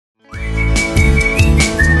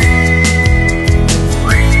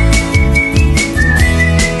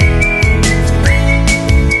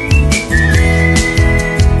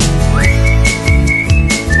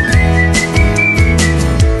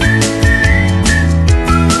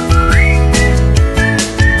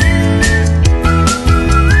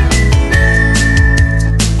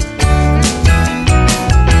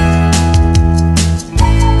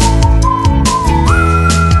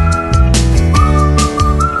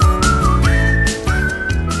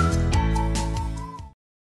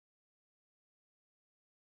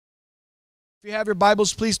If you have your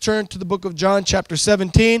Bibles, please turn to the book of John, chapter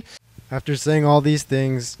 17. After saying all these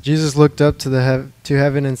things, Jesus looked up to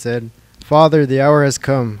heaven and said, Father, the hour has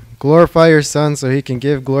come. Glorify your Son so he can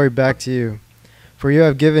give glory back to you. For you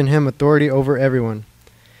have given him authority over everyone.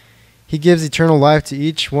 He gives eternal life to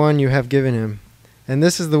each one you have given him. And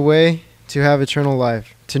this is the way to have eternal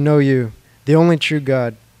life, to know you, the only true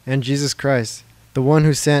God, and Jesus Christ, the one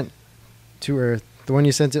you sent to earth.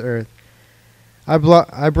 I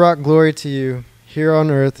brought glory to you here on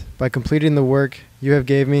earth by completing the work you have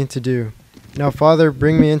gave me to do. Now, Father,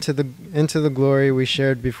 bring me into the glory we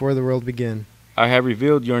shared before the world began. I have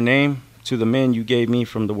revealed your name to the men you gave me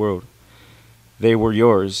from the world. They were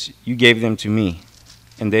yours. You gave them to me,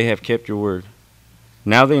 and they have kept your word.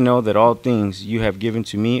 Now they know that all things you have given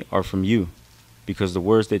to me are from you, because the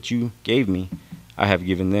words that you gave me, I have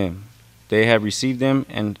given them. They have received them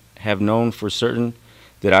and have known for certain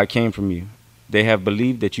that I came from you. They have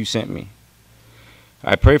believed that you sent me.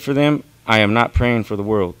 I pray for them. I am not praying for the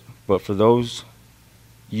world, but for those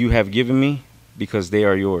you have given me, because they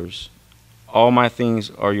are yours. All my things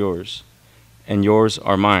are yours, and yours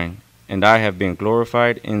are mine, and I have been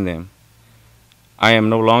glorified in them. I am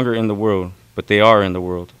no longer in the world, but they are in the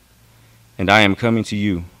world, and I am coming to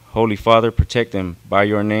you. Holy Father, protect them by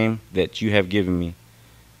your name that you have given me,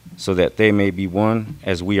 so that they may be one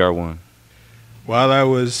as we are one. While I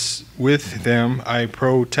was with them, I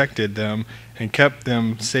protected them and kept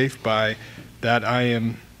them safe by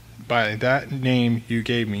that name you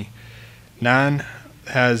gave me. None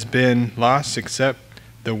has been lost except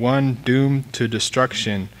the one doomed to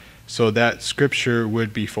destruction, so that Scripture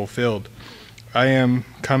would be fulfilled. I am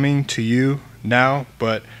coming to you now,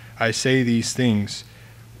 but I say these things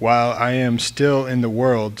while I am still in the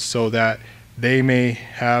world, so that they may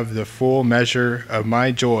have the full measure of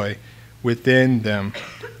my joy within them.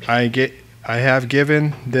 I have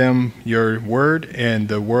given them your word, and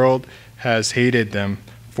the world has hated them,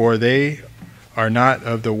 for they are not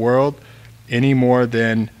of the world any more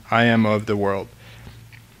than I am of the world.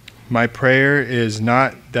 My prayer is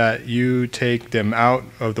not that you take them out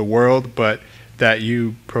of the world, but that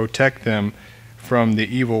you protect them from the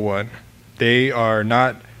evil one. They are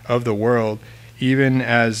not of the world, even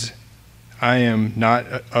as I am not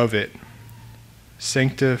of it.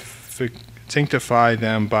 Sanctify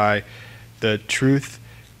them by the truth.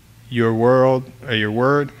 Your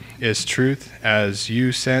word is truth. As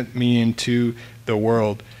you sent me into the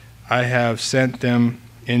world, I have sent them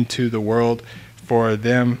into the world. For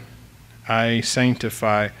them I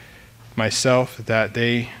sanctify myself, that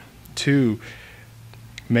they too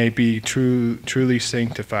may be truly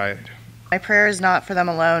sanctified. My prayer is not for them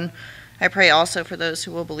alone. I pray also for those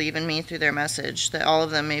who will believe in me through their message, that all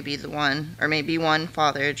of them may be one,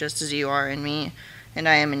 Father, just as you are in me, and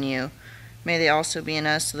I am in you. May they also be in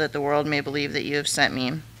us, so that the world may believe that you have sent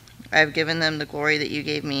me. I have given them the glory that you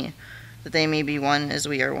gave me, that they may be one as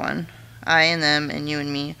we are one, I and them, and you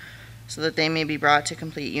and me, so that they may be brought to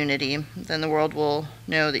complete unity. Then the world will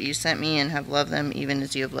know that you sent me and have loved them even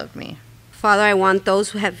as you have loved me. Father, I want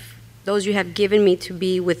those you have given me to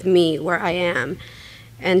be with me where I am,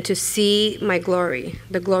 and to see my glory,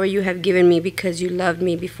 the glory you have given me because you loved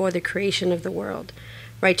me before the creation of the world.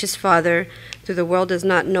 Righteous Father, though the world does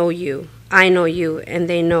not know you, I know you, and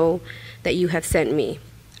they know that you have sent me.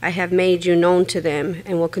 I have made you known to them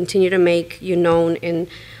and will continue to make you known in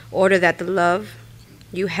order that the love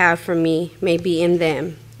you have for me may be in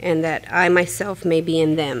them, and that I myself may be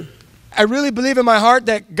in them. I really believe in my heart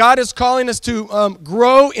that God is calling us to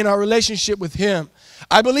grow in our relationship with Him.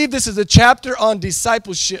 I believe this is a chapter on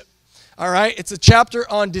discipleship. All right, it's a chapter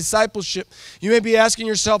on discipleship. You may be asking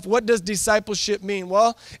yourself, what does discipleship mean?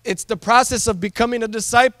 Well, it's the process of becoming a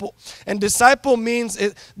disciple. And disciple means,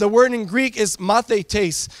 the word in Greek is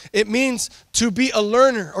mathetes. It means to be a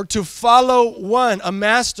learner or to follow one, a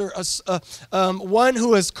master, one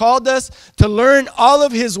who has called us to learn all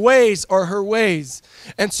of his ways or her ways.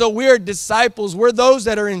 And so we are disciples. We're those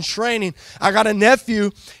that are in training. I got a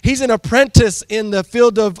nephew. He's an apprentice in the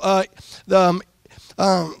field of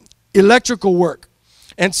electrical work.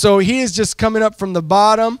 And so he is just coming up from the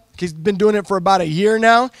bottom. He's been doing it for about a year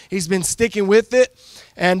now. He's been sticking with it.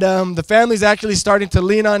 And the family's actually starting to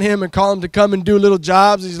lean on him and call him to come and do little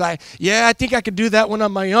jobs. He's like, yeah, I think I could do that one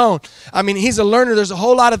on my own. I mean, he's a learner. There's a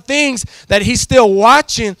whole lot of things that he's still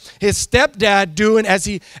watching his stepdad doing as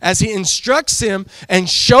he instructs him and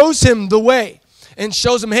shows him the way. And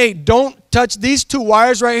shows him, hey, don't touch these two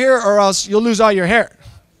wires right here or else you'll lose all your hair.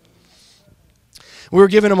 We were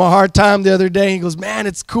giving him a hard time the other day. He goes, man,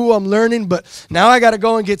 it's cool. I'm learning, but now I got to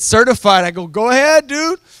go and get certified. I go ahead,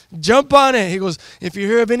 dude. Jump on it. He goes, if you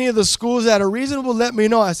hear of any of the schools that are reasonable, let me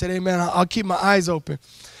know. I said, hey, man, I'll keep my eyes open.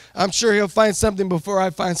 I'm sure he'll find something before I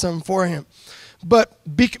find something for him. But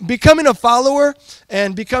becoming a follower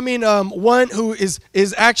and becoming one who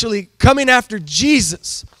is actually coming after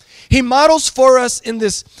Jesus, he models for us in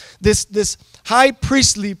this high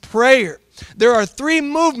priestly prayer. There are 3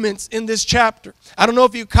 movements in this chapter. I don't know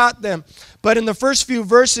if you caught them, but in the first few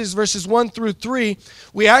verses 1 through 3,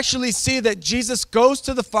 we actually see that Jesus goes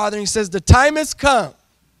to the Father and he says, the time has come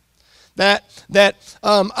that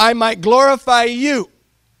I might glorify you.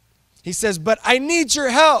 He says, but I need your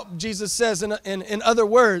help, Jesus says in other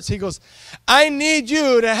words. He goes, I need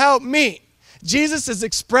you to help me. Jesus is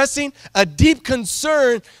expressing a deep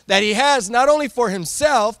concern that he has not only for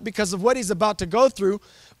himself because of what he's about to go through,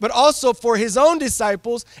 but also for his own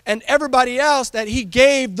disciples and everybody else that he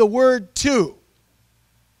gave the word to.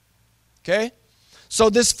 Okay? So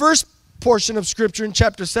this first portion of Scripture in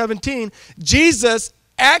chapter 17, Jesus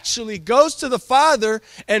actually goes to the Father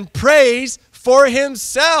and prays for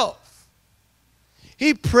himself.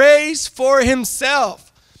 He prays for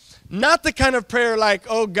himself. Not the kind of prayer like,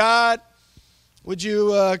 oh God, would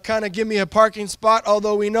you kind of give me a parking spot?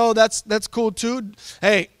 Although we know that's cool too.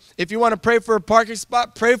 Hey, if you want to pray for a parking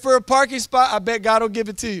spot, pray for a parking spot. I bet God will give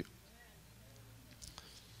it to you.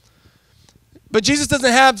 But Jesus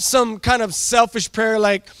doesn't have some kind of selfish prayer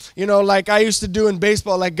like I used to do in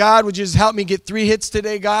baseball. Like, God, would you just help me get 3 hits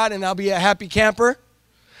today, God, and I'll be a happy camper.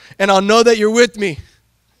 And I'll know that you're with me.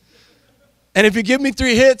 And if you give me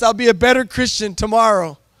 3 hits, I'll be a better Christian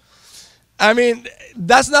tomorrow. I mean,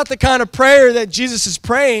 that's not the kind of prayer that Jesus is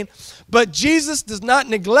praying. But Jesus does not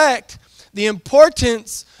neglect the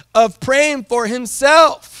importance of praying for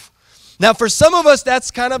himself. Now, for some of us,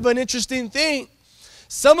 that's kind of an interesting thing.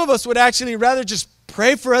 Some of us would actually rather just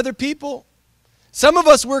pray for other people. Some of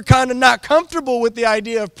us, we're kind of not comfortable with the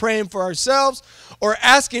idea of praying for ourselves or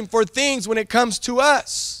asking for things when it comes to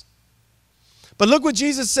us. But look what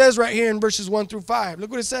Jesus says right here in verses 1 through 5. Look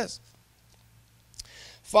what it says.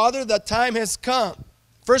 Father, the time has come.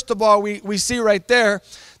 First of all, we see right there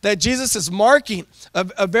that Jesus is marking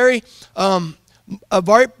a very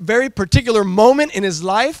particular moment in his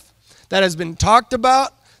life that has been talked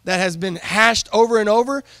about, that has been hashed over and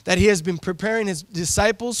over, that he has been preparing his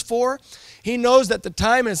disciples for. He knows that the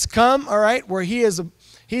time has come, all right, where he's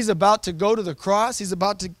about to go to the cross. He's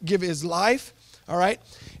about to give his life, all right.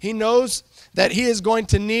 He knows that he is going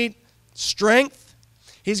to need strength.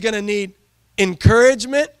 He's going to need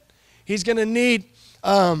encouragement. He's going to need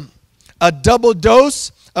a double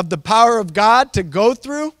dose of the power of God to go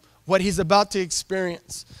through what he's about to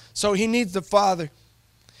experience. So he needs the Father.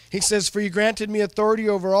 He says, for you granted me authority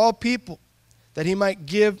over all people, that he might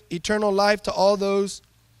give eternal life to all those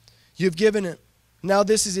you've given him. Now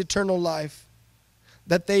this is eternal life,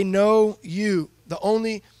 that they know you, the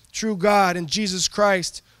only true God, and Jesus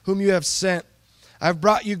Christ, whom you have sent. I've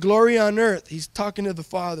brought you glory on earth. He's talking to the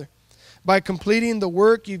Father. By completing the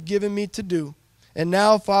work you've given me to do. And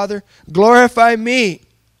now, Father, glorify me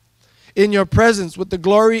in your presence with the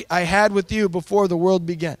glory I had with you before the world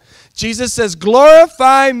began. Jesus says,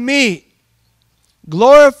 glorify me.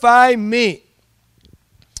 Glorify me.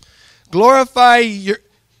 Glorify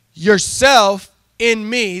yourself in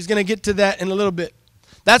me. He's going to get to that in a little bit.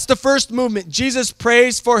 That's the first movement. Jesus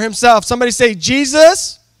prays for himself. Somebody say,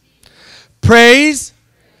 Jesus prays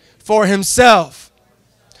for himself.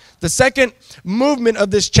 The second movement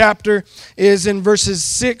of this chapter is in verses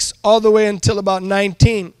 6 all the way until about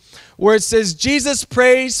 19, where it says Jesus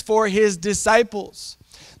prays for his disciples.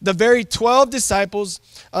 The very 12 disciples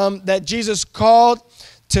that Jesus called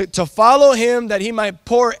to follow him, that he might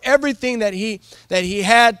pour everything that he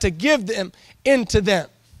had to give them into them.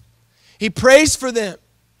 He prays for them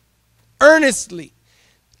earnestly,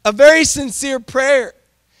 a very sincere prayer.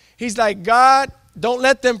 He's like, God, don't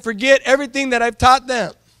let them forget everything that I've taught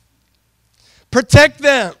them. Protect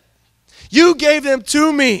them. You gave them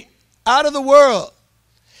to me out of the world.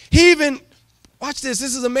 He even, watch this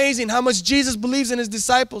is amazing how much Jesus believes in his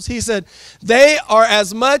disciples. He said, they are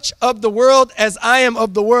as much of the world as I am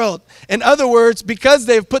of the world. In other words, because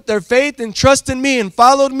they've put their faith and trust in me and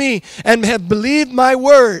followed me and have believed my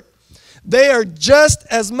word, they are just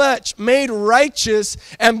as much made righteous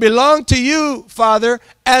and belong to you, Father,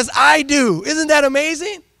 as I do. Isn't that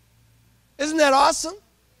amazing? Isn't that awesome?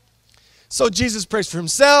 So Jesus prays for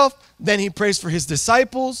himself, then he prays for his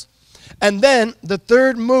disciples, and then the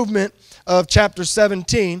third movement of chapter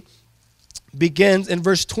 17 begins in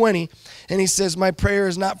verse 20, and he says, my prayer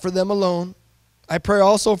is not for them alone. I pray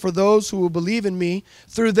also for those who will believe in me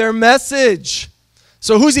through their message.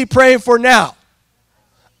 So who's he praying for now?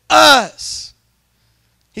 Us.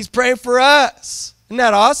 He's praying for us. Isn't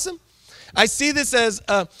that awesome? I see this as,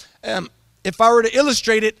 if I were to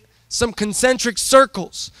illustrate it, some concentric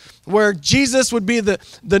circles where Jesus would be the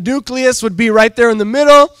nucleus would be right there in the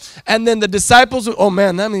middle, and then the disciples would, oh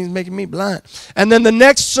man, that means making me blind. And then the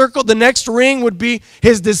next circle, the next ring would be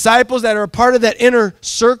his disciples that are a part of that inner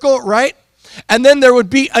circle, right? And then there would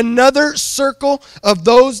be another circle of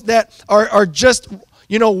those that are just,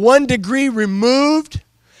 1 degree removed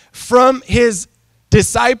from his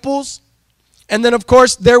disciples. And then, of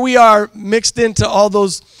course, there we are mixed into all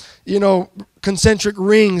those, concentric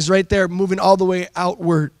rings right there, moving all the way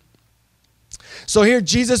outward. So here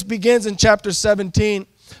Jesus begins in chapter 17,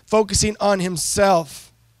 focusing on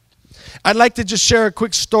himself. I'd like to just share a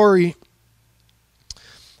quick story.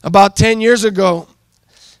 About 10 years ago,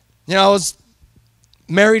 I was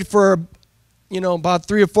married for, about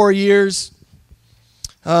 3 or 4 years.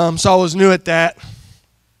 So I was new at that.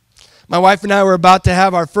 My wife and I were about to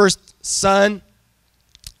have our first son.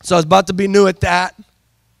 So I was about to be new at that.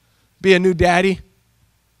 Be a new daddy.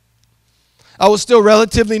 I was still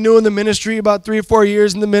relatively new in the ministry, about 3 or 4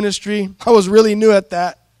 years in the ministry. I was really new at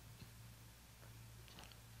that.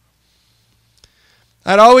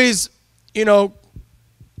 I'd always,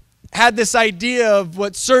 had this idea of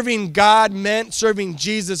what serving God meant, serving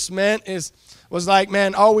Jesus meant, was like,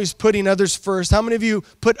 man, always putting others first. How many of you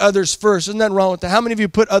put others first? There's nothing wrong with that. How many of you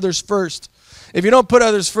put others first? If you don't put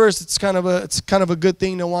others first, it's kind of a good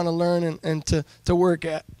thing to want to learn and to work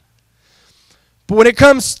at. But when it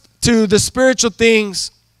comes to the spiritual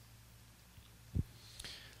things,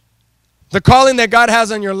 the calling that God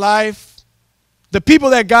has on your life, the people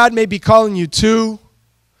that God may be calling you to,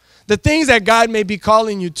 the things that God may be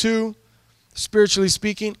calling you to, spiritually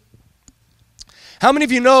speaking, how many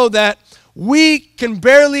of you know that we can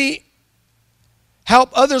barely help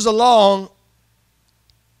others along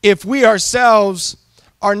if we ourselves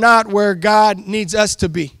are not where God needs us to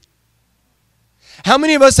be? How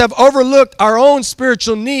many of us have overlooked our own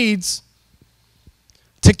spiritual needs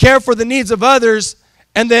to care for the needs of others,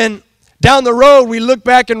 and then down the road we look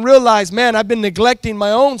back and realize, man, I've been neglecting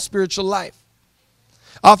my own spiritual life?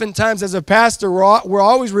 Oftentimes as a pastor, we're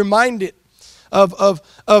always reminded of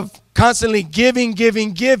constantly giving,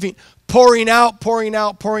 pouring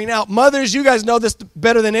out. Mothers, you guys know this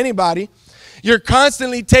better than anybody. You're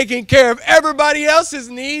constantly taking care of everybody else's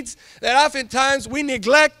needs that oftentimes we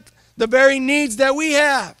neglect the very needs that we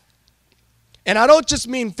have. And I don't just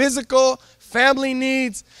mean physical, family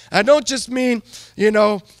needs. I don't just mean,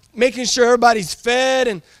 making sure everybody's fed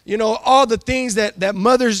and, all the things that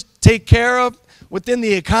mothers take care of within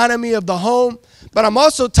the economy of the home. But I'm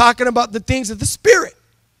also talking about the things of the spirit.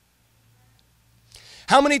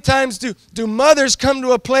 How many times do mothers come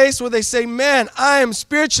to a place where they say, man, I am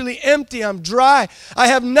spiritually empty, I'm dry, I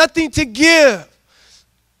have nothing to give,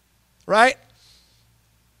 right?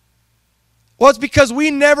 Well, it's because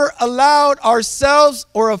we never allowed ourselves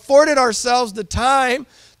or afforded ourselves the time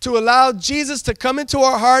to allow Jesus to come into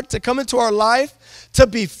our heart, to come into our life, to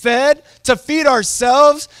be fed, to feed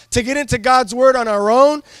ourselves, to get into God's word on our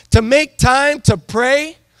own, to make time to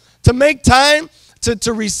pray, to make time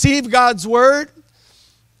to receive God's word,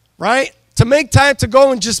 right? To make time to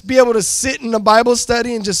go and just be able to sit in a Bible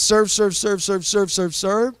study and just serve.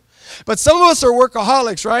 But some of us are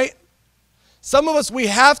workaholics, right? Some of us, we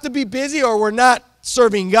have to be busy or we're not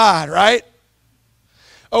serving God, right?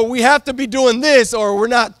 Or we have to be doing this or we're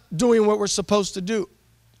not doing what we're supposed to do.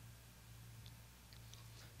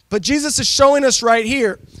 But Jesus is showing us right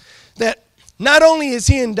here that not only is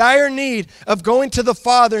he in dire need of going to the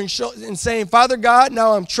Father and saying, Father God,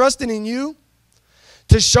 now I'm trusting in you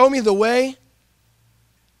to show me the way,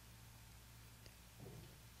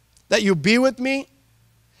 that you be with me,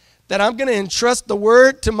 that I'm going to entrust the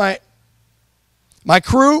word to my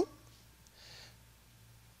crew.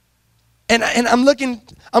 And I'm looking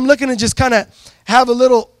to just kind of have a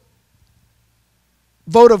little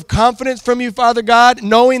vote of confidence from you, Father God,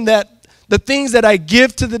 knowing that the things that I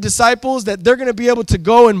give to the disciples, that they're going to be able to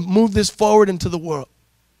go and move this forward into the world.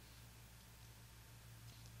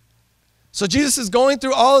 So Jesus is going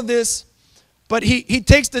through all of this, but he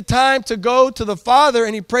takes the time to go to the Father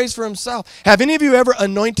and he prays for himself. Have any of you ever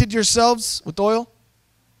anointed yourselves with oil?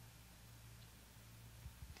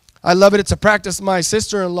 I love it. It's a practice my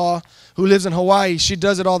sister-in-law who lives in Hawaii, she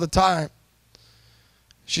does it all the time.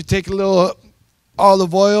 She take a little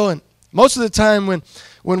olive oil, and most of the time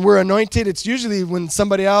when we're anointed, it's usually when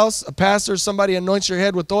somebody else, a pastor, somebody anoints your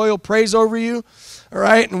head with oil, prays over you, all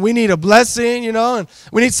right? And we need a blessing, you know, and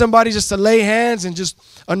we need somebody just to lay hands and just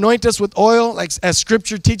anoint us with oil, like as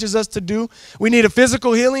Scripture teaches us to do. We need a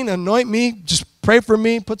physical healing, anoint me, just pray for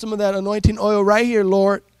me, put some of that anointing oil right here,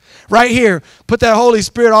 Lord, right here. Put that Holy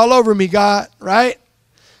Spirit all over me, God, right?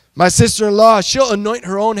 My sister-in-law, she'll anoint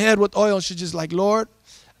her own head with oil. She's just like, Lord,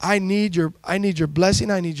 I need your blessing.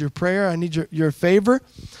 I need your prayer. I need your favor.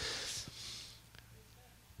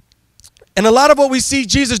 And a lot of what we see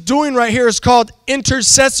Jesus doing right here is called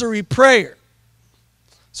intercessory prayer.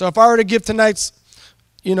 So if I were to give tonight's,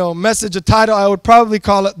 message a title, I would probably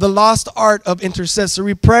call it The Lost Art of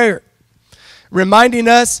Intercessory Prayer. Reminding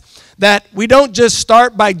us that we don't just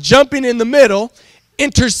start by jumping in the middle,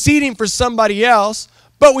 interceding for somebody else,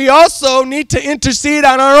 but we also need to intercede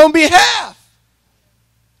on our own behalf.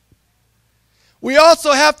 We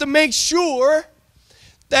also have to make sure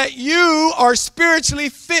that you are spiritually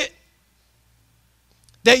fit,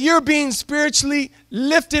 that you're being spiritually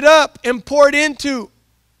lifted up and poured into,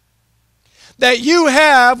 that you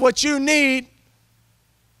have what you need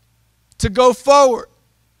to go forward.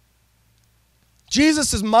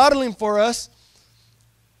 Jesus is modeling for us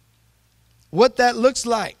what that looks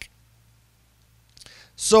like.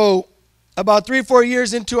 So about 3 or 4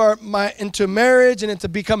 years into marriage and into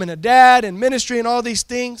becoming a dad and ministry and all these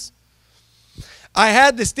things, I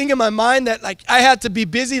had this thing in my mind that like I had to be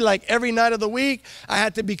busy like every night of the week. I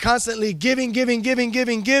had to be constantly giving.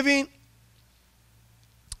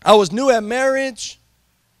 I was new at marriage,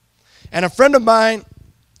 and a friend of mine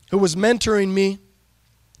who was mentoring me,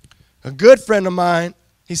 a good friend of mine,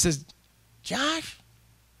 he says, Josh,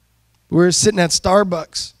 we were sitting at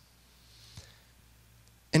Starbucks,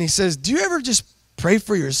 and he says, do you ever just pray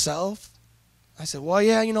for yourself? I said, well,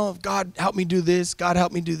 yeah, God help me do this, God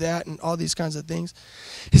help me do that, and all these kinds of things.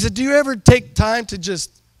 He said, do you ever take time to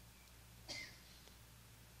just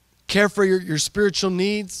care for your spiritual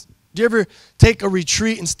needs? Do you ever take a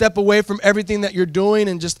retreat and step away from everything that you're doing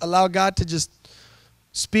and just allow God to just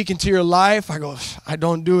speak into your life? I go, I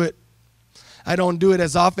don't do it. I don't do it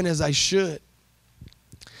as often as I should.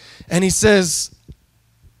 And he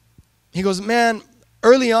goes, man,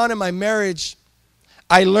 early on in my marriage,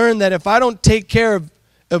 I learned that if I don't take care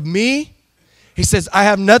of me, he says, I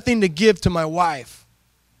have nothing to give to my wife.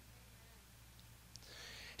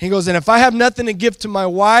 He goes, and if I have nothing to give to my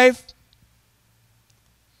wife,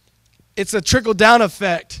 it's a trickle-down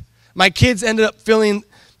effect. My kids ended up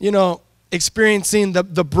experiencing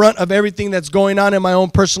the brunt of everything that's going on in my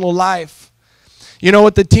own personal life.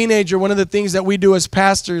 With the teenager, one of the things that we do as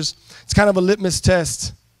pastors, it's kind of a litmus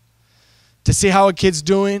test to see how a kid's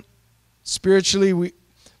doing. Spiritually,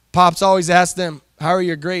 Pops always asks them, how are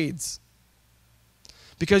your grades?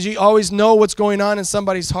 Because you always know what's going on in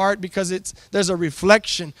somebody's heart because there's a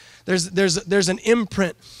reflection. There's an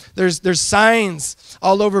imprint. There's signs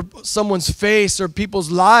all over someone's face or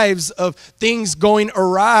people's lives of things going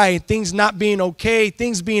awry, things not being okay,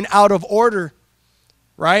 things being out of order,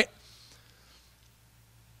 right?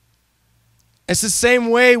 It's the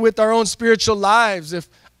same way with our own spiritual lives. If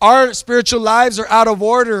our spiritual lives are out of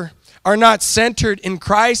order, are not centered in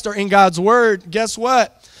Christ or in God's Word, guess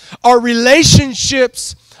what? Our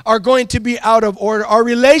relationships are going to be out of order. Our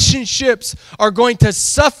relationships are going to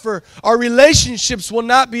suffer. Our relationships will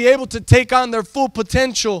not be able to take on their full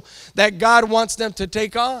potential that God wants them to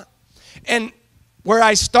take on. And where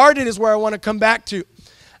I started is where I want to come back to.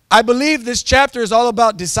 I believe this chapter is all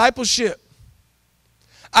about discipleship.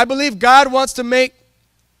 I believe God wants to make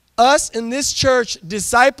us in this church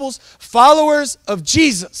disciples, followers of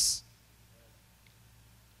Jesus.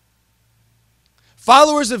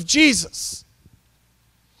 Followers of Jesus.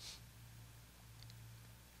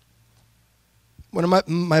 One of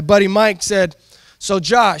my buddy Mike said, so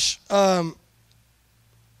Josh, what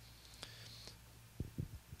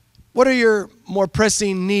are your more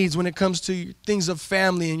pressing needs when it comes to things of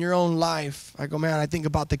family in your own life? I go, man, I think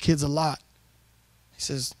about the kids a lot. He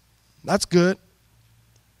says, that's good.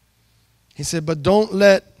 He said, but don't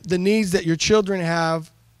let the needs that your children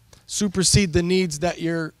have supersede the needs that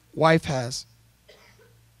your wife has.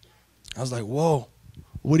 I was like, whoa,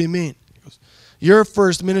 what do you mean? He goes, your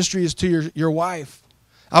first ministry is to your wife.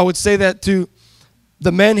 I would say that to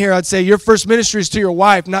the men here. I'd say your first ministry is to your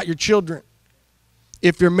wife, not your children.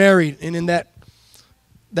 If you're married and in that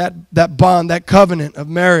bond, that covenant of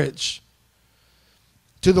marriage.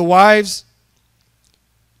 To the wives,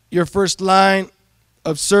 your first line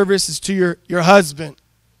of service is to your husband.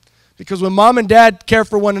 Because when mom and dad care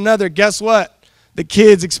for one another, guess what? The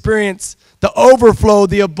kids experience the overflow,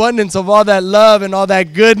 the abundance of all that love and all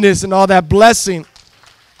that goodness and all that blessing.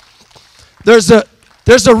 There's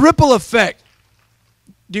a ripple effect.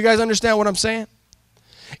 Do you guys understand what I'm saying?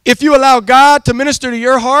 If you allow God to minister to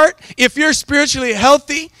your heart, if you're spiritually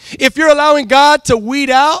healthy, if you're allowing God to weed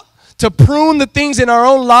out, to prune the things in our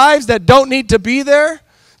own lives that don't need to be there,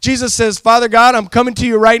 Jesus says, Father God, I'm coming to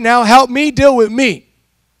you right now. Help me deal with me.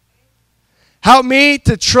 Help me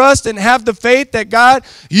to trust and have the faith that, God,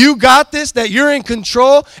 you got this, that you're in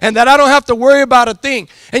control, and that I don't have to worry about a thing.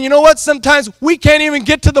 And you know what? Sometimes we can't even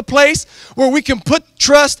get to the place where we can put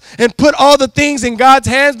trust and put all the things in God's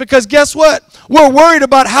hands, because guess what? We're worried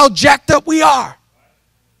about how jacked up we are.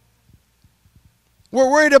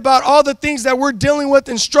 We're worried about all the things that we're dealing with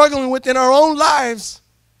and struggling with in our own lives.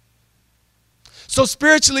 So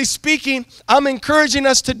spiritually speaking, I'm encouraging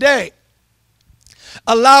us today.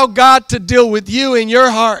 Allow God to deal with you in your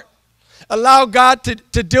heart. Allow God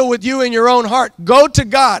to deal with you in your own heart. Go to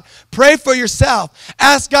God. Pray for yourself.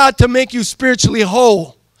 Ask God to make you spiritually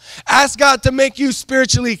whole. Ask God to make you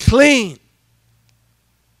spiritually clean.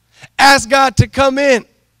 Ask God to come in.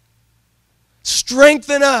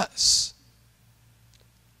 Strengthen us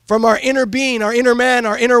from our inner being, our inner man,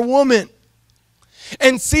 our inner woman.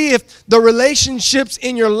 And see if the relationships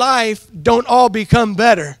in your life don't all become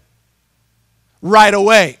better right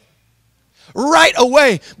away. Right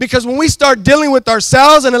away. Because when we start dealing with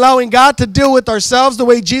ourselves and allowing God to deal with ourselves the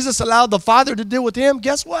way Jesus allowed the Father to deal with him,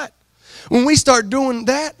 guess what? When we start doing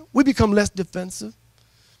that, we become less defensive.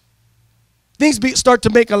 Things start to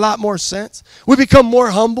make a lot more sense. We become more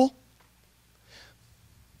humble.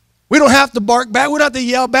 We don't have to bark back. We don't have to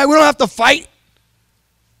yell back. We don't have to fight.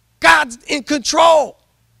 God's in control.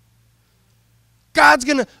 God's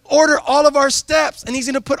going to order all of our steps, and he's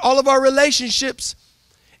going to put all of our relationships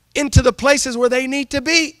into the places where they need to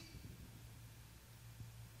be.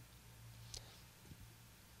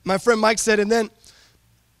 My friend Mike said, and then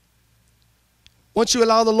once you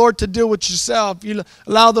allow the Lord to deal with yourself, you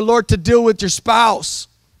allow the Lord to deal with your spouse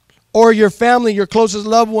or your family, your closest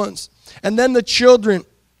loved ones, and then the children,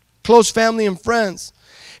 close family and friends.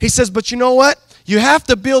 He says, but you know what? You have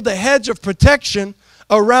to build a hedge of protection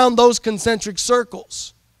around those concentric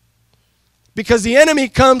circles. Because the enemy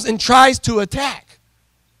comes and tries to attack.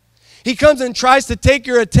 He comes and tries to take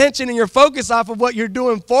your attention and your focus off of what you're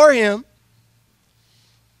doing for him.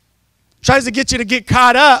 Tries to get you to get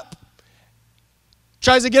caught up.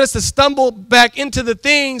 Tries to get us to stumble back into the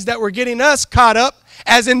things that were getting us caught up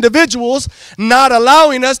as individuals, not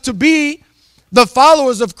allowing us to be the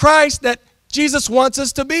followers of Christ that Jesus wants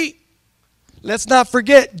us to be. Let's not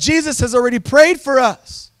forget, Jesus has already prayed for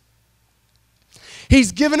us.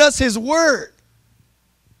 He's given us his word.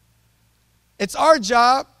 It's our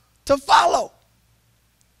job to follow.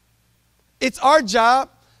 It's our job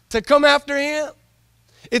to come after him.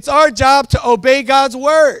 It's our job to obey God's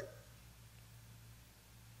word.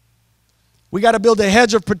 We got to build a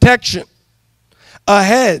hedge of protection. A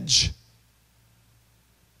hedge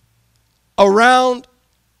around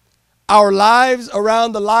our lives,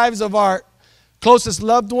 around the lives of our closest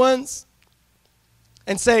loved ones,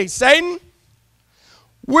 and say, Satan,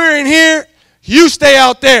 we're in here, you stay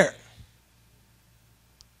out there.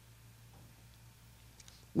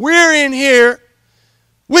 We're in here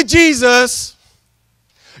with Jesus,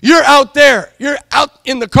 you're out there, you're out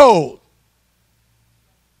in the cold.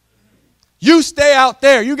 You stay out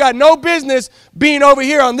there. You got no business being over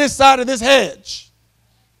here on this side of this hedge.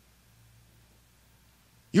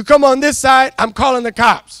 You come on this side, I'm calling the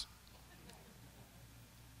cops.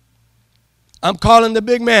 I'm calling the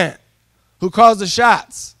big man who calls the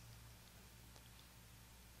shots.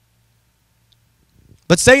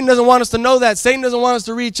 But Satan doesn't want us to know that. Satan doesn't want us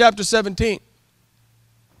to read chapter 17.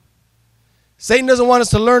 Satan doesn't want us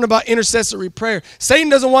to learn about intercessory prayer. Satan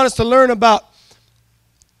doesn't want us to learn about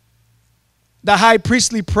the high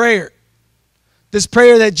priestly prayer. This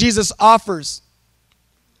prayer that Jesus offers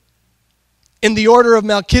in the order of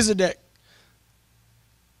Melchizedek,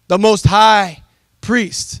 the most high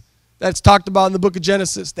priest that's talked about in the book of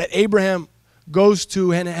Genesis, that Abraham goes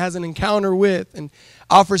to and has an encounter with and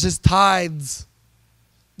offers his tithes,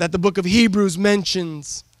 that the book of Hebrews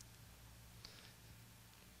mentions.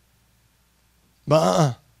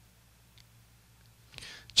 But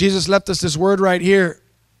Jesus left us this word right here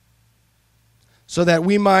so that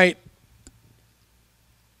we might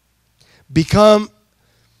become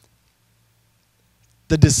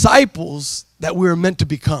the disciples that we're meant to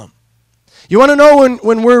become. You want to know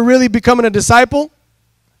when we're really becoming a disciple?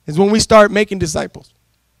 Is when we start making disciples.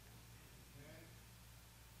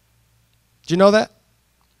 Do you know that?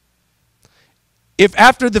 If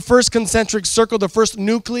after the first concentric circle, the first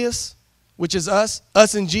nucleus, which is us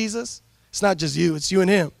and Jesus, it's not just you, it's you and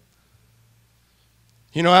him.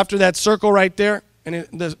 You know, after that circle right there, and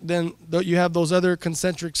then you have those other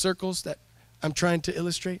concentric circles that I'm trying to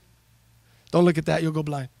illustrate. Don't look at that, you'll go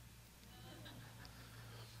blind.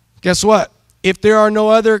 Guess what? If there are no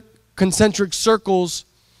other concentric circles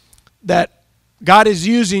that God is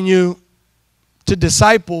using you to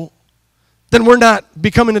disciple, then we're not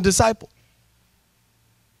becoming a disciple.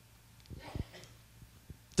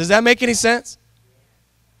 Does that make any sense?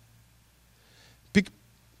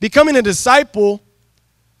 Becoming a disciple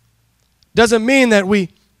doesn't mean that we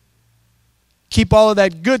keep all of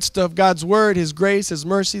that good stuff, God's word, his grace, his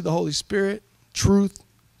mercy, the Holy Spirit, truth,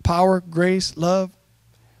 power, grace, love,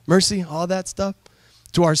 mercy, all that stuff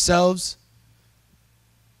to ourselves,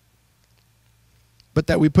 but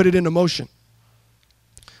that we put it into motion.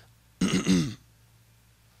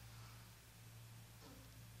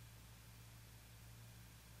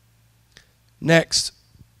 Next,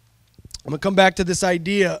 I'm going to come back to this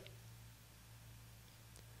idea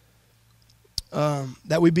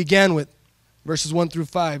that we began with, verses 1 through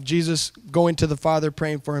 5. Jesus going to the Father,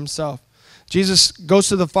 praying for himself. Jesus goes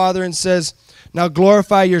to the Father and says, now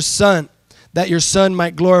glorify your Son, that your Son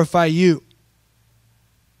might glorify you.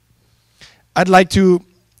 I'd like to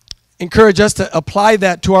encourage us to apply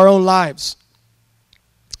that to our own lives.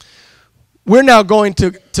 We're now going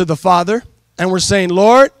to the Father, and we're saying,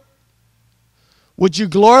 Lord, would you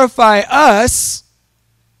glorify us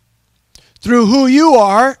through who you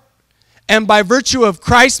are and by virtue of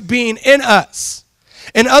Christ being in us?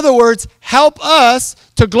 In other words, help us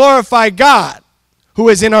to glorify God who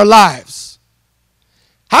is in our lives.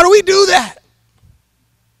 How do we do that?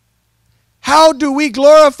 How do we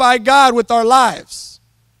glorify God with our lives?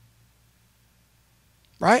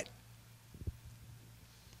 Right?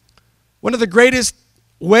 One of the greatest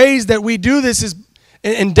ways that we do this is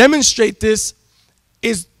and demonstrate this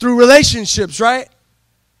is through relationships, right?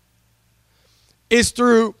 Is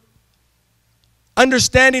through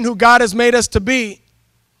understanding who God has made us to be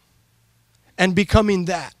and becoming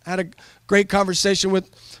that. I had a great conversation with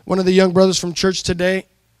one of the young brothers from church today.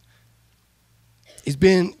 He's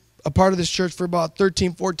been a part of this church for about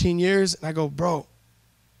 13, 14 years. And I go, bro,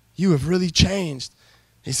 you have really changed.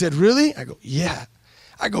 He said, really? I go, yeah.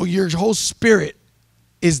 I go, your whole spirit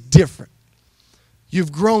is different.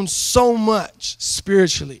 You've grown so much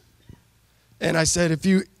spiritually. And I said, if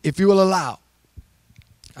you will allow,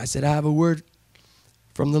 I said, I have a word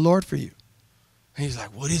from the Lord for you. And he's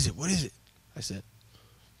like, what is it? What is it? I said,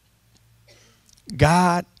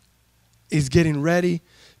 God is getting ready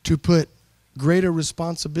to put greater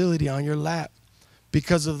responsibility on your lap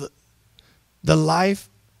because of the life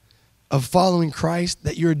of following Christ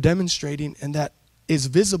that you're demonstrating and that is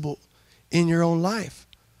visible in your own life.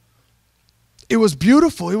 It was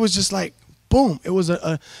beautiful. It was just like, boom. It was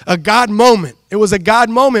a God moment. It was a God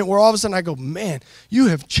moment where all of a sudden I go, man, you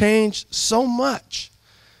have changed so much.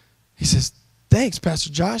 He says, thanks, Pastor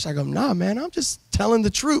Josh. I go, nah, man, I'm just telling the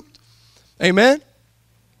truth. Amen?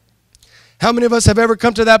 How many of us have ever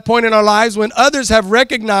come to that point in our lives when others have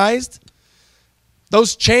recognized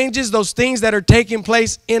those changes, those things that are taking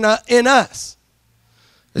place in us?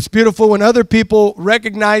 It's beautiful when other people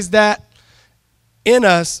recognize that in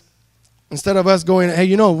us instead of us going,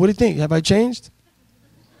 hey, what do you think? Have I changed?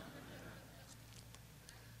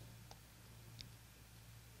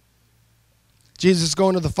 Jesus is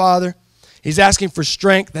going to the Father. He's asking for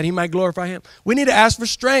strength that he might glorify him. We need to ask for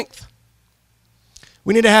strength.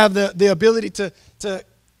 We need to have the ability to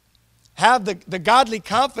have the godly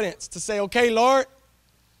confidence to say, okay, Lord,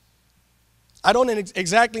 I don't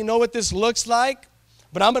exactly know what this looks like,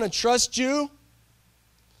 but I'm going to trust you.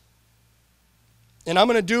 And I'm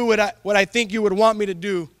going to do what I think you would want me to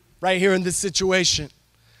do right here in this situation.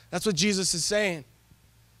 That's what Jesus is saying.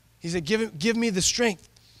 He said, give me the strength.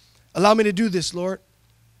 Allow me to do this, Lord.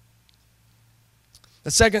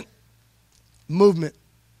 The second movement.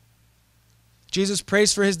 Jesus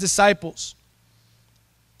prays for his disciples.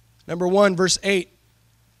 Number 1, verse 8.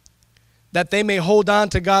 That they may hold on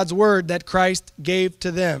to God's word that Christ gave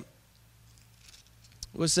to them.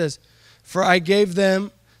 It says, for I gave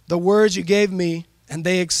them the words you gave me, and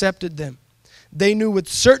they accepted them. They knew with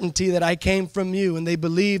certainty that I came from you, and they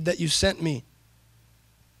believed that you sent me.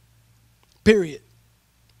 Period.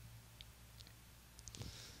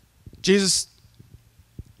 Jesus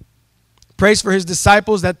prays for his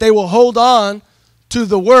disciples that they will hold on to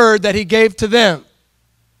the word that he gave to them.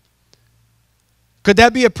 Could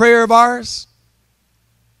that be a prayer of ours?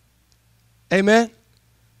 Amen.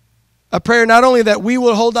 A prayer not only that we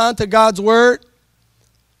will hold on to God's word,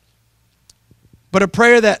 but a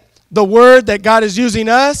prayer that the word that God is using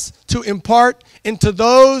us to impart into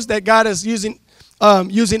those that God is using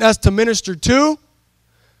us to minister to,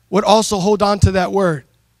 would also hold on to that word.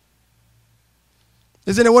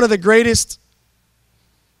 Isn't it one of the greatest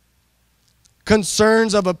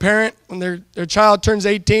concerns of a parent when their child turns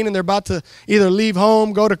 18 and they're about to either leave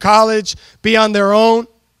home, go to college, be on their own?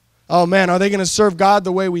 Oh man, are they going to serve God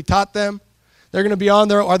the way we taught them? They're going to be on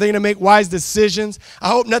their own. Are they going to make wise decisions? I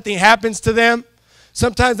hope nothing happens to them.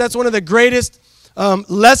 Sometimes that's one of the greatest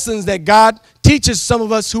lessons that God teaches some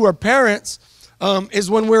of us who are parents, is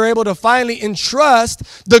when we're able to finally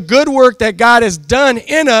entrust the good work that God has done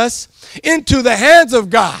in us into the hands of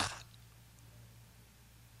God.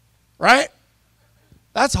 Right?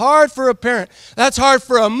 That's hard for a parent. That's hard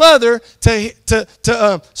for a mother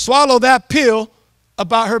to swallow that pill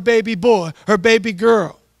about her baby boy, her baby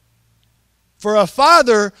girl. For a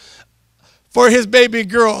father, for his baby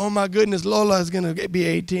girl, oh my goodness, Lola is going to be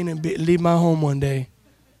 18 and leave my home one day.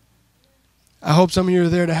 I hope some of you are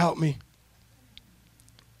there to help me.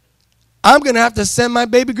 I'm going to have to send my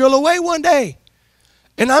baby girl away one day.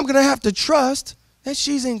 And I'm going to have to trust that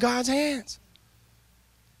she's in God's hands.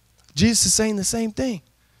 Jesus is saying the same thing.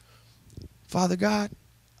 Father God,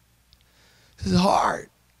 this is hard.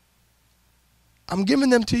 I'm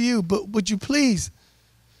giving them to you, but would you please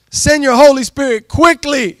send your Holy Spirit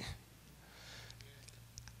quickly.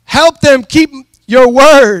 Help them keep your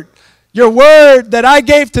word that I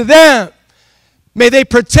gave to them. May they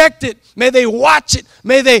protect it. May they watch it.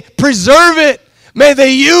 May they preserve it. May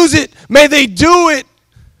they use it. May they do it.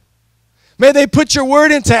 May they put your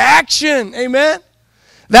word into action. Amen.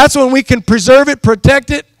 That's when we can preserve it, protect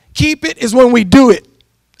it, keep it, is when we do it.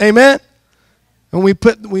 Amen. When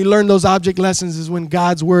we learn those object lessons is when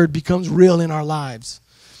God's word becomes real in our lives.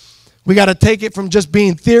 We got to take it from just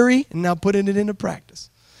being theory and now putting it into practice.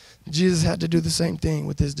 Jesus had to do the same thing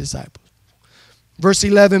with his disciples. Verse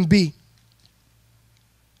 11b,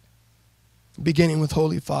 beginning with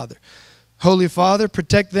Holy Father. Holy Father,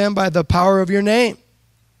 protect them by the power of your name,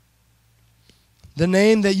 the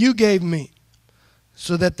name that you gave me,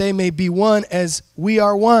 so that they may be one as we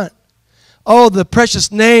are one. Oh, the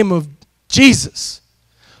precious name of Jesus.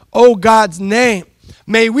 Oh, God's name.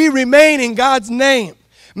 May we remain in God's name.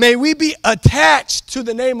 May we be attached to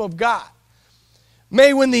the name of God.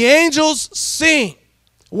 May when the angels sing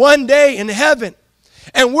one day in heaven,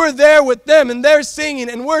 and we're there with them, and they're singing,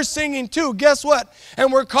 and we're singing too, guess what?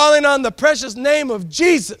 And we're calling on the precious name of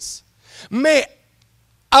Jesus. May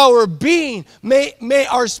our being, may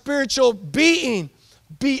our spiritual being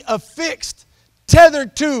be affixed,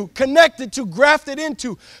 tethered to, connected to, grafted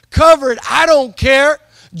into, covered, I don't care,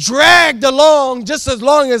 dragged along just as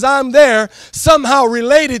long as I'm there, somehow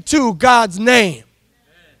related to God's name.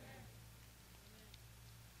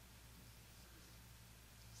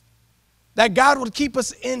 That God would keep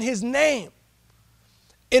us in his name,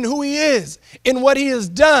 in who he is, in what he has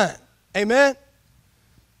done. Amen?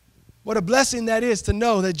 What a blessing that is to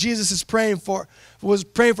know that Jesus is was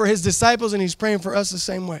praying for his disciples, and he's praying for us the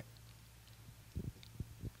same way.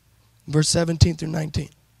 Verse 17 through 19.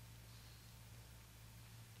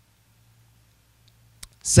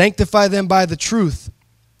 Sanctify them by the truth.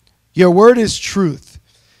 Your word is truth.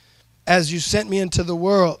 As you sent me into the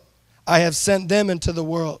world, I have sent them into the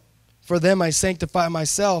world. For them I sanctify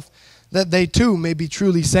myself, that they too may be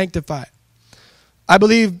truly sanctified. I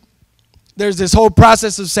believe there's this whole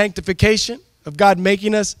process of sanctification, of God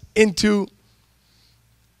making us into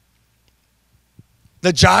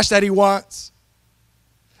the Josh that he wants,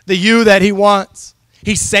 the you that he wants.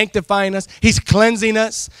 He's sanctifying us. He's cleansing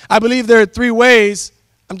us. I believe there are 3 ways.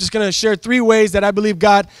 I'm just going to share 3 ways that I believe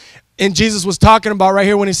God and Jesus was talking about right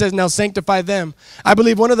here when he says, now sanctify them. I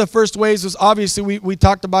believe one of the first ways was obviously we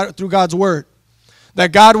talked about it through God's word.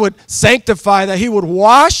 That God would sanctify, that he would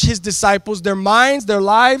wash his disciples, their minds, their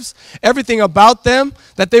lives, everything about them,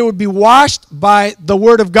 that they would be washed by the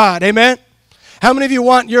word of God. Amen? How many of you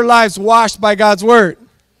want your lives washed by God's word?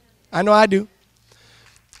 I know I do.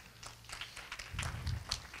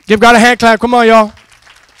 Give God a hand clap. Come on, y'all.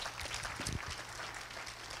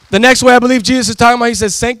 The next way I believe Jesus is talking about, he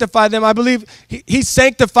says sanctify them. I believe he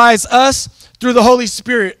sanctifies us through the Holy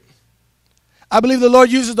Spirit. I believe the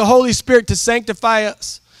Lord uses the Holy Spirit to sanctify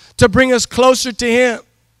us, to bring us closer to him.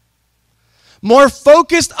 More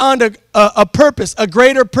focused on a purpose, a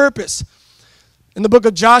greater purpose. In the book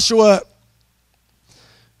of Joshua,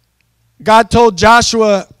 God told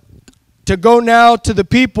Joshua to go now to the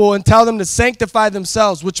people and tell them to sanctify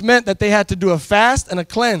themselves, which meant that they had to do a fast and a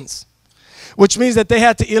cleanse. Which means that they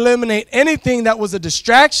had to eliminate anything that was a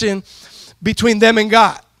distraction between them and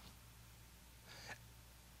God.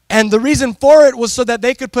 And the reason for it was so that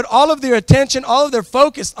they could put all of their attention, all of their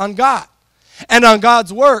focus on God and on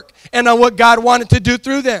God's work and on what God wanted to do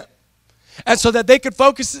through them. And so that they could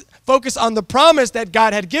focus on the promise that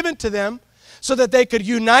God had given to them, so that they could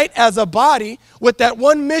unite as a body with that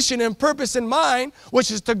one mission and purpose in mind,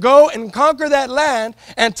 which is to go and conquer that land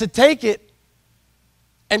and to take it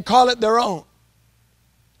and call it their own.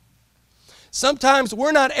 Sometimes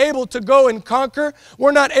we're not able to go and conquer.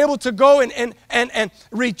 We're not able to go and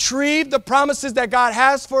retrieve the promises that God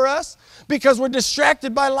has for us because we're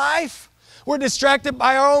distracted by life. We're distracted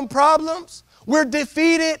by our own problems. We're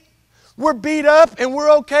defeated. We're beat up and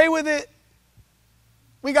we're okay with it.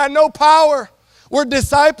 We got no power. We're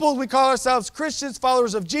disciples. We call ourselves Christians,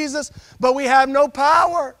 followers of Jesus, but we have no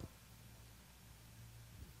power.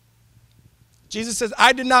 Jesus says,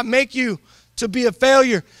 I did not make you to be a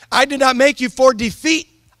failure. I did not make you for defeat.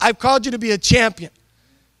 I've called you to be a champion.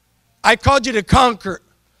 I called you to conquer.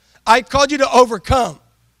 I called you to overcome.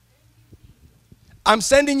 I'm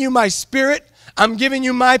sending you my spirit. I'm giving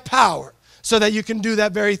you my power so that you can do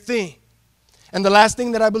that very thing. And the last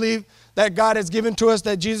thing that I believe that God has given to us,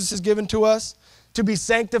 that Jesus has given to us, to be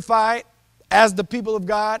sanctified as the people of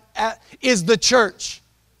God, is the church.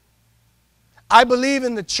 I believe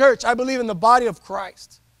in the church. I believe in the body of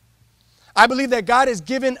Christ. I believe that God has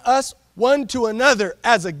given us one to another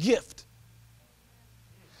as a gift.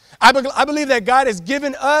 I believe that God has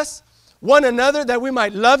given us one another that we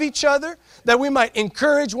might love each other, that we might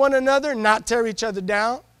encourage one another, not tear each other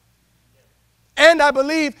down. And I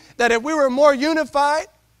believe that if we were more unified,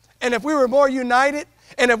 and if we were more united,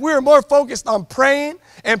 and if we were more focused on praying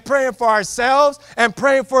and praying for ourselves and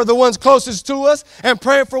praying for the ones closest to us and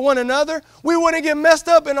praying for one another, we wouldn't get messed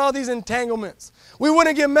up in all these entanglements. We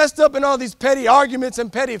wouldn't get messed up in all these petty arguments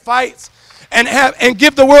and petty fights and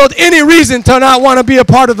give the world any reason to not want to be a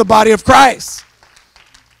part of the body of Christ.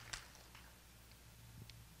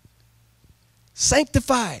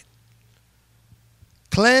 Sanctified,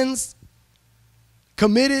 cleansed,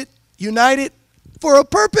 committed, united for a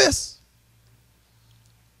purpose.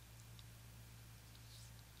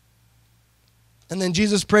 And then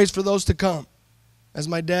Jesus prays for those to come. As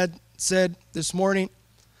my dad said this morning,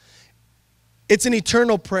 it's an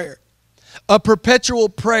eternal prayer, a perpetual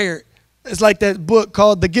prayer. It's like that book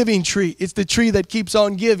called The Giving Tree. It's the tree that keeps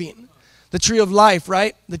on giving. The tree of life,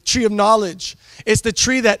 right? The tree of knowledge. It's the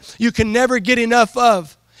tree that you can never get enough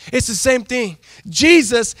of. It's the same thing.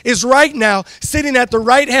 Jesus is right now sitting at the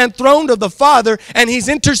right-hand throne of the Father, and he's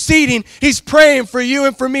interceding. He's praying for you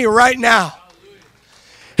and for me right now.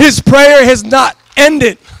 His prayer has not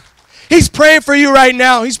ended. He's praying for you right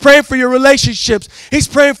now. He's praying for your relationships. He's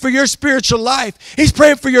praying for your spiritual life. He's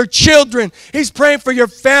praying for your children. He's praying for your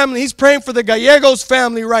family. He's praying for the Gallegos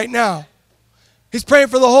family right now. He's praying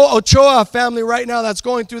for the whole Ochoa family right now that's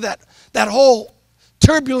going through that whole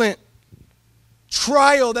turbulent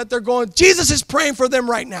trial that they're going. Jesus is praying for them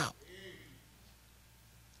right now.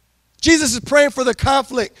 Jesus is praying for the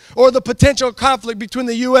conflict or the potential conflict between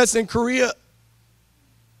the U.S. and Korea.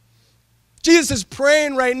 Jesus is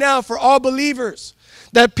praying right now for all believers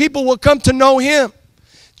that people will come to know him.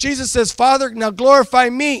 Jesus says, Father, now glorify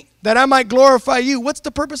me that I might glorify you. What's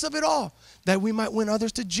the purpose of it all? That we might win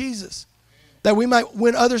others to Jesus. That we might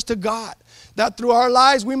win others to God. That through our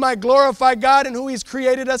lives we might glorify God and who he's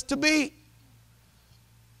created us to be.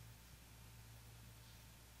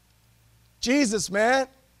 Jesus, man.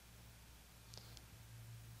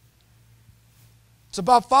 It's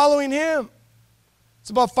about following him. It's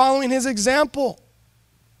about following his example.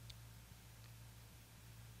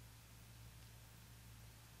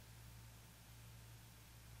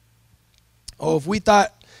 Oh, if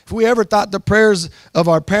we ever thought the prayers of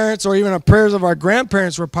our parents or even the prayers of our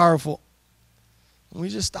grandparents were powerful, we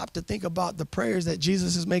just stopped to think about the prayers that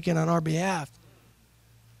Jesus is making on our behalf.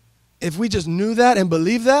 If we just knew that and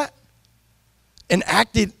believed that and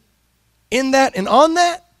acted in that and on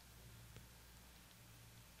that,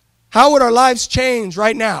 how would our lives change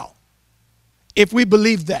right now if we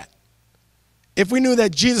believed that? If we knew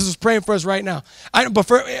that Jesus was praying for us right now.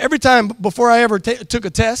 Every time before I ever took a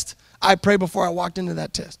test, I pray before I walked into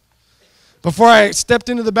that test. Before I stepped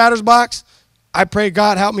into the batter's box, I pray,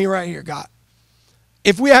 God, help me right here, God.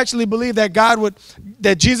 If we actually believe that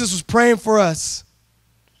that Jesus was praying for us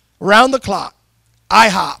around the clock,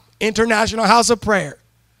 IHOP, International House of Prayer.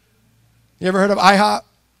 You ever heard of IHOP?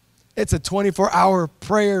 It's a 24-hour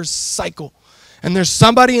prayer cycle. And there's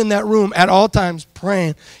somebody in that room at all times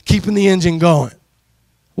praying, keeping the engine going.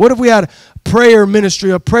 What if we had a prayer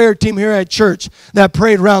ministry, a prayer team here at church that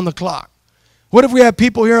prayed round the clock? What if we had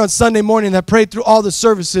people here on Sunday morning that prayed through all the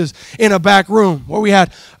services in a back room, where we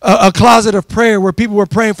had a closet of prayer where people were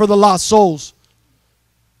praying for the lost souls?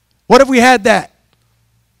 What if we had that?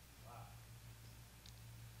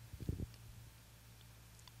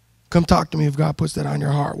 Come talk to me if God puts that on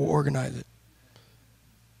your heart. We'll organize it.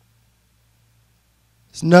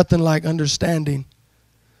 It's nothing like understanding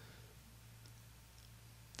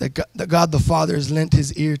that God the Father has lent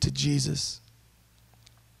his ear to Jesus.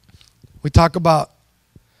 We talk about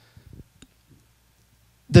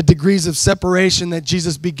the degrees of separation that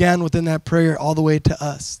Jesus began within that prayer all the way to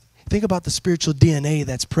us. Think about the spiritual DNA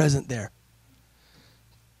that's present there.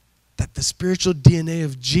 That the spiritual DNA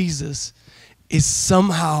of Jesus is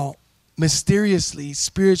somehow mysteriously,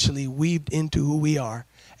 spiritually weaved into who we are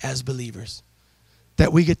as believers.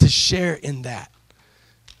 That we get to share in that.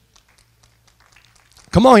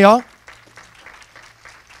 Come on, y'all.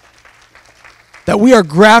 That we are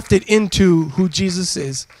grafted into who Jesus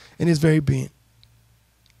is in his very being.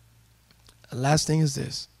 The last thing is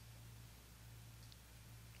this.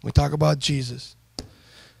 We talk about Jesus.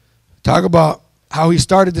 Talk about how he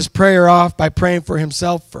started this prayer off by praying for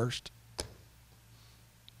himself first.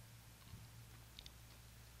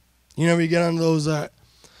 You know, we get on those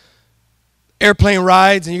airplane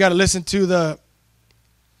rides and you got to listen to the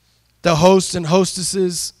hosts and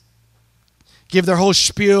hostesses give their whole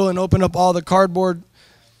spiel and open up all the cardboard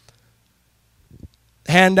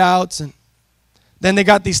handouts, and then they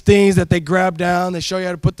got these things that they grab down. They show you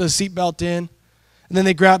how to put the seatbelt in, and then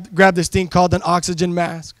they grab this thing called an oxygen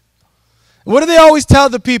mask. And what do they always tell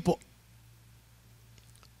the people?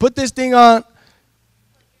 Put this thing on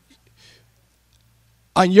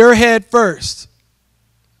your head first,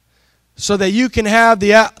 so that you can have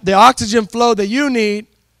the oxygen flow that you need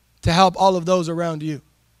to help all of those around you.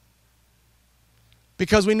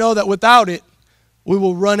 Because we know that without it, we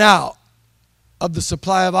will run out of the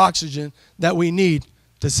supply of oxygen that we need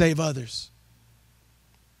to save others.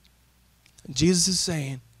 And Jesus is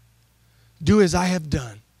saying, do as I have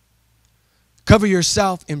done. Cover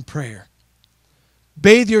yourself in prayer.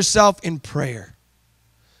 Bathe yourself in prayer.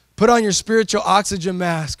 Put on your spiritual oxygen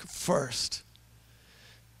mask first.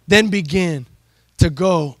 Then begin to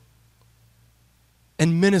go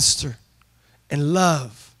and minister and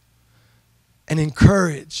love and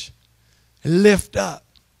encourage and lift up.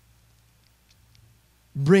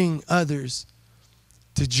 Bring others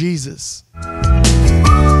to Jesus.